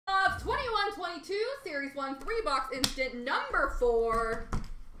2022, Series 1, 3-box instant number 4.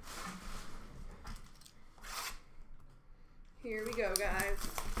 Here we go, guys.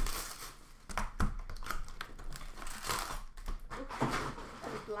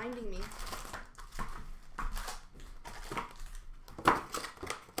 It's blinding me.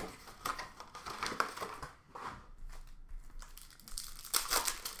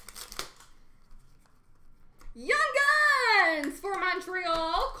 Young Guns for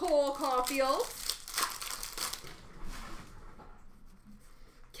Montreal, Cole Caulfield.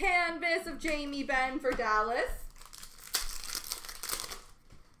 Canvas of Jamie Benn for Dallas.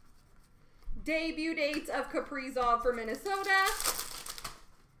 Debut dates of Kaprizov for Minnesota.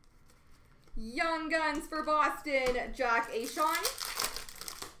 Young Guns for Boston, Jack Achon.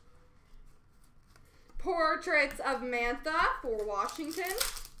 Portraits of Mantha for Washington.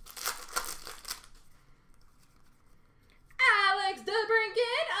 Alex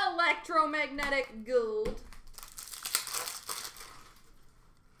DeBrincat, Electromagnetic Gold.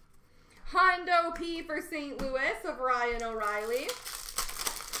 Hondo P for St. Louis of Ryan O'Reilly.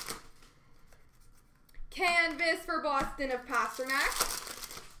 Canvas for Boston of Pasternak.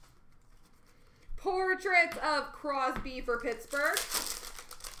 Portraits of Crosby for Pittsburgh.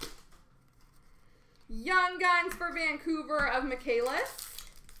 Young Guns for Vancouver of Michaelis.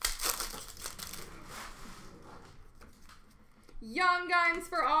 Young Guns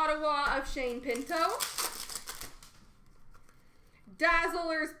for Ottawa of Shane Pinto.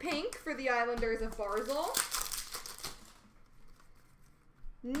 Dazzlers Pink for the Islanders of Barzal.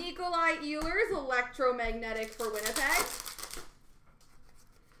 Nikolai Ehlers Electromagnetic for Winnipeg.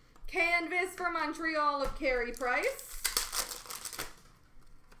 Canvas for Montreal of Carey Price.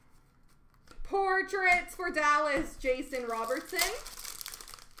 Portraits for Dallas, Jason Robertson.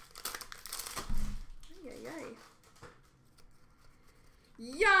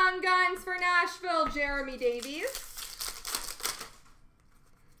 Young Guns for Nashville, Jeremy Davies.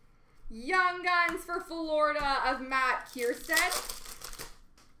 Young Guns for Florida of Matt Kierstead.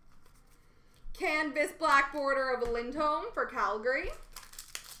 Canvas black border of Lindholm for Calgary.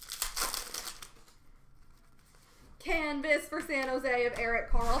 Canvas for San Jose of Erik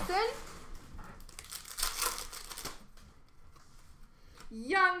Karlsson.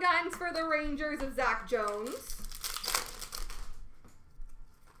 Young Guns for the Rangers of Zach Jones.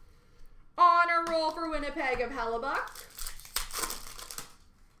 Honor Roll for Winnipeg of Hellebuck.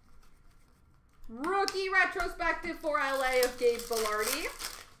 Rookie Retrospective for LA of Gabe Vilardi.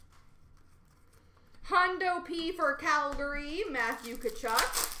 Hondo P for Calgary, Matthew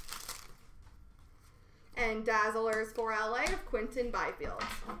Tkachuk. And Dazzlers for LA of Quinton Byfield.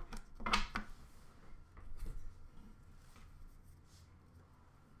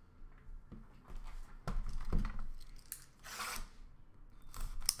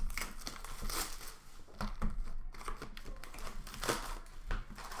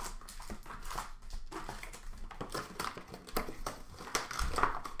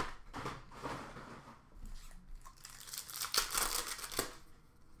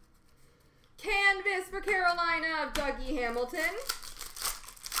 Canvas for Carolina of Dougie Hamilton.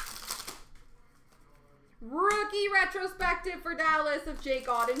 Rookie Retrospective for Dallas of Jake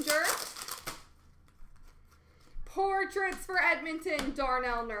Ottinger. Portraits for Edmonton,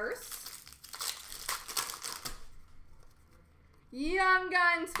 Darnell Nurse. Young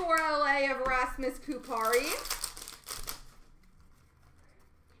Guns for LA of Rasmus Kupari.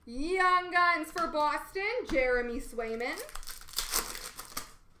 Young Guns for Boston, Jeremy Swayman.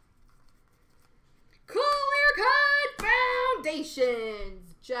 Clear Cut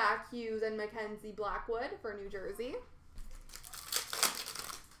Foundations, Jack Hughes and Mackenzie Blackwood for New Jersey.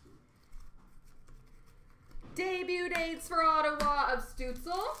 Debut dates for Ottawa of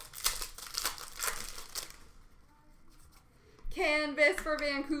Stützle. Canvas for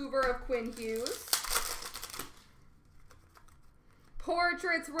Vancouver of Quinn Hughes.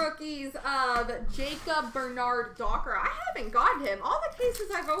 Portraits rookies of Jacob Bernard Docker. I haven't got him. All the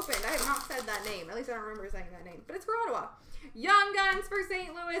cases I've opened, I have not said that name. At least I don't remember saying that name. But it's for Ottawa. Young Guns for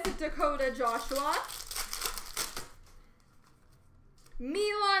St. Louis, Dakota Joshua.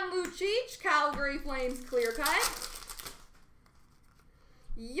 Milan Lucic, Calgary Flames clear cut.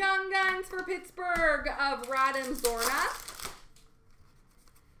 Young Guns for Pittsburgh of Radim Zorna.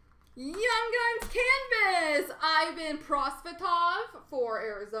 Young Guns Canvas, Ivan Prosvetov for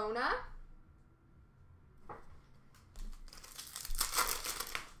Arizona.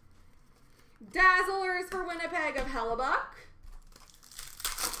 Dazzlers for Winnipeg of Hellebuck.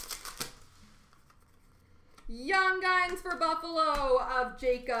 Young Guns for Buffalo of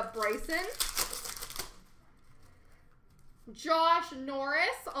Jacob Bryson. Josh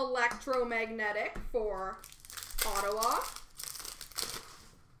Norris, electromagnetic for Ottawa.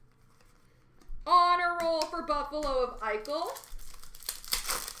 Honor roll for Buffalo of Eichel.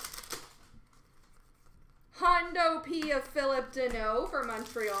 Hundo P of Philip Deneau for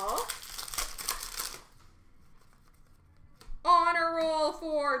Montreal. Honor roll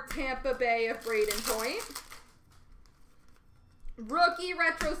for Tampa Bay of Braden Point. Rookie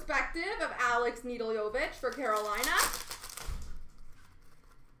retrospective of Alex Nedeljkovic for Carolina.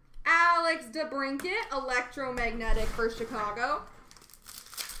 Alex DeBrincat, electromagnetic for Chicago.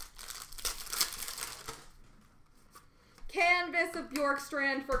 Canvas of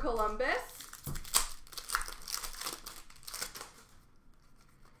Bjorkstrand for Columbus.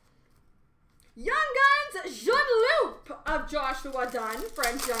 Young Guns, Jean-Loup of Joshua Dunn,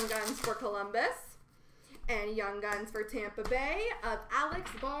 French Young Guns for Columbus. And Young Guns for Tampa Bay of Alex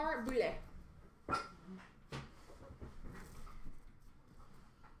Barr-Boulet.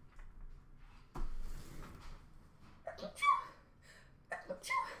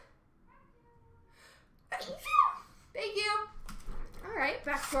 Thank you. All right,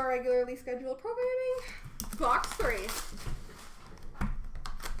 back to our regularly scheduled programming. Box 3.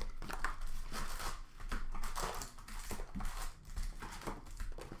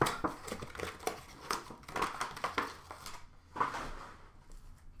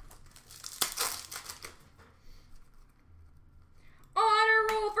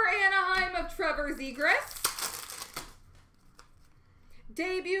 Trevor Zegras.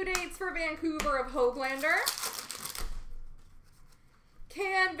 Debut dates for Vancouver of Höglander.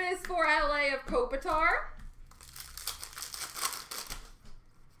 Canvas for LA of Kopitar.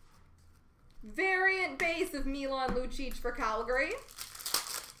 Variant base of Milan Lucic for Calgary.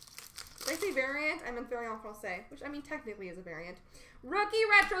 Did I say variant? I meant variant français, which I mean technically is a variant. Rookie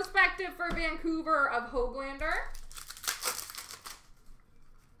retrospective for Vancouver of Höglander.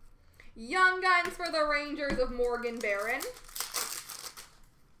 Young Guns for the Rangers of Morgan Barron.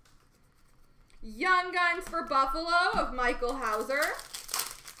 Young Guns for Buffalo of Michael Hauser.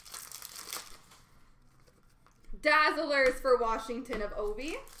 Dazzlers for Washington of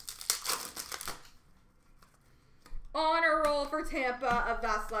Ovi. Honor roll for Tampa of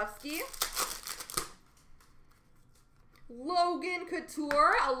Vasilevsky. Logan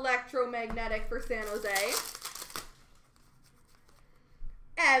Couture, electromagnetic for San Jose.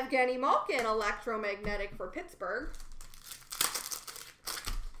 Evgeny Malkin, electromagnetic for Pittsburgh.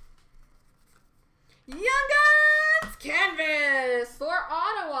 Young Guns canvas for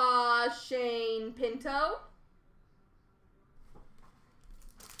Ottawa, Shane Pinto.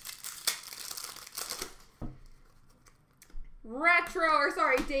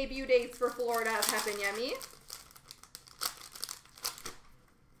 Debut dates for Florida of Hepanyemi.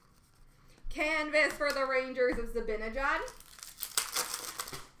 Canvas for the Rangers of Zibanejad.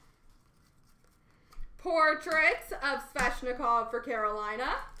 Portraits of Svechnikov for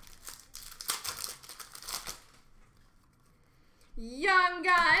Carolina. Young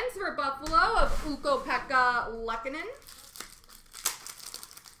Guns for Buffalo of Ukko-Pekka Luukkonen.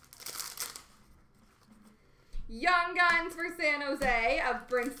 Young Guns for San Jose of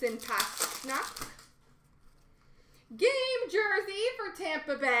Brinson Pasternak. Game jersey for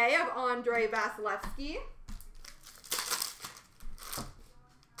Tampa Bay of Andrei Vasilevsky.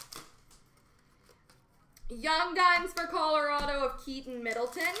 Young Guns for Colorado of Keaton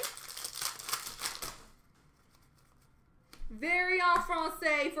Middleton. Variant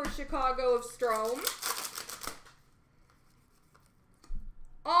Francais for Chicago of Strome.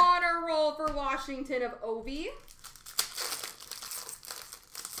 Honor roll for Washington of Ovi.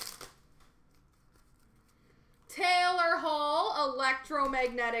 Taylor Hall,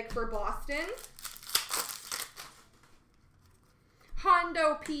 electromagnetic for Boston.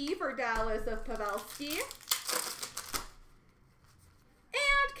 Hundo P for Dallas of Pavelski.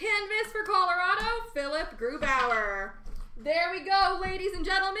 And canvas for Colorado, Philip Grubauer. There we go, ladies and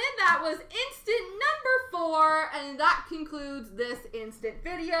gentlemen. That was instant number 4, and that concludes this instant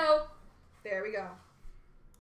video. There we go.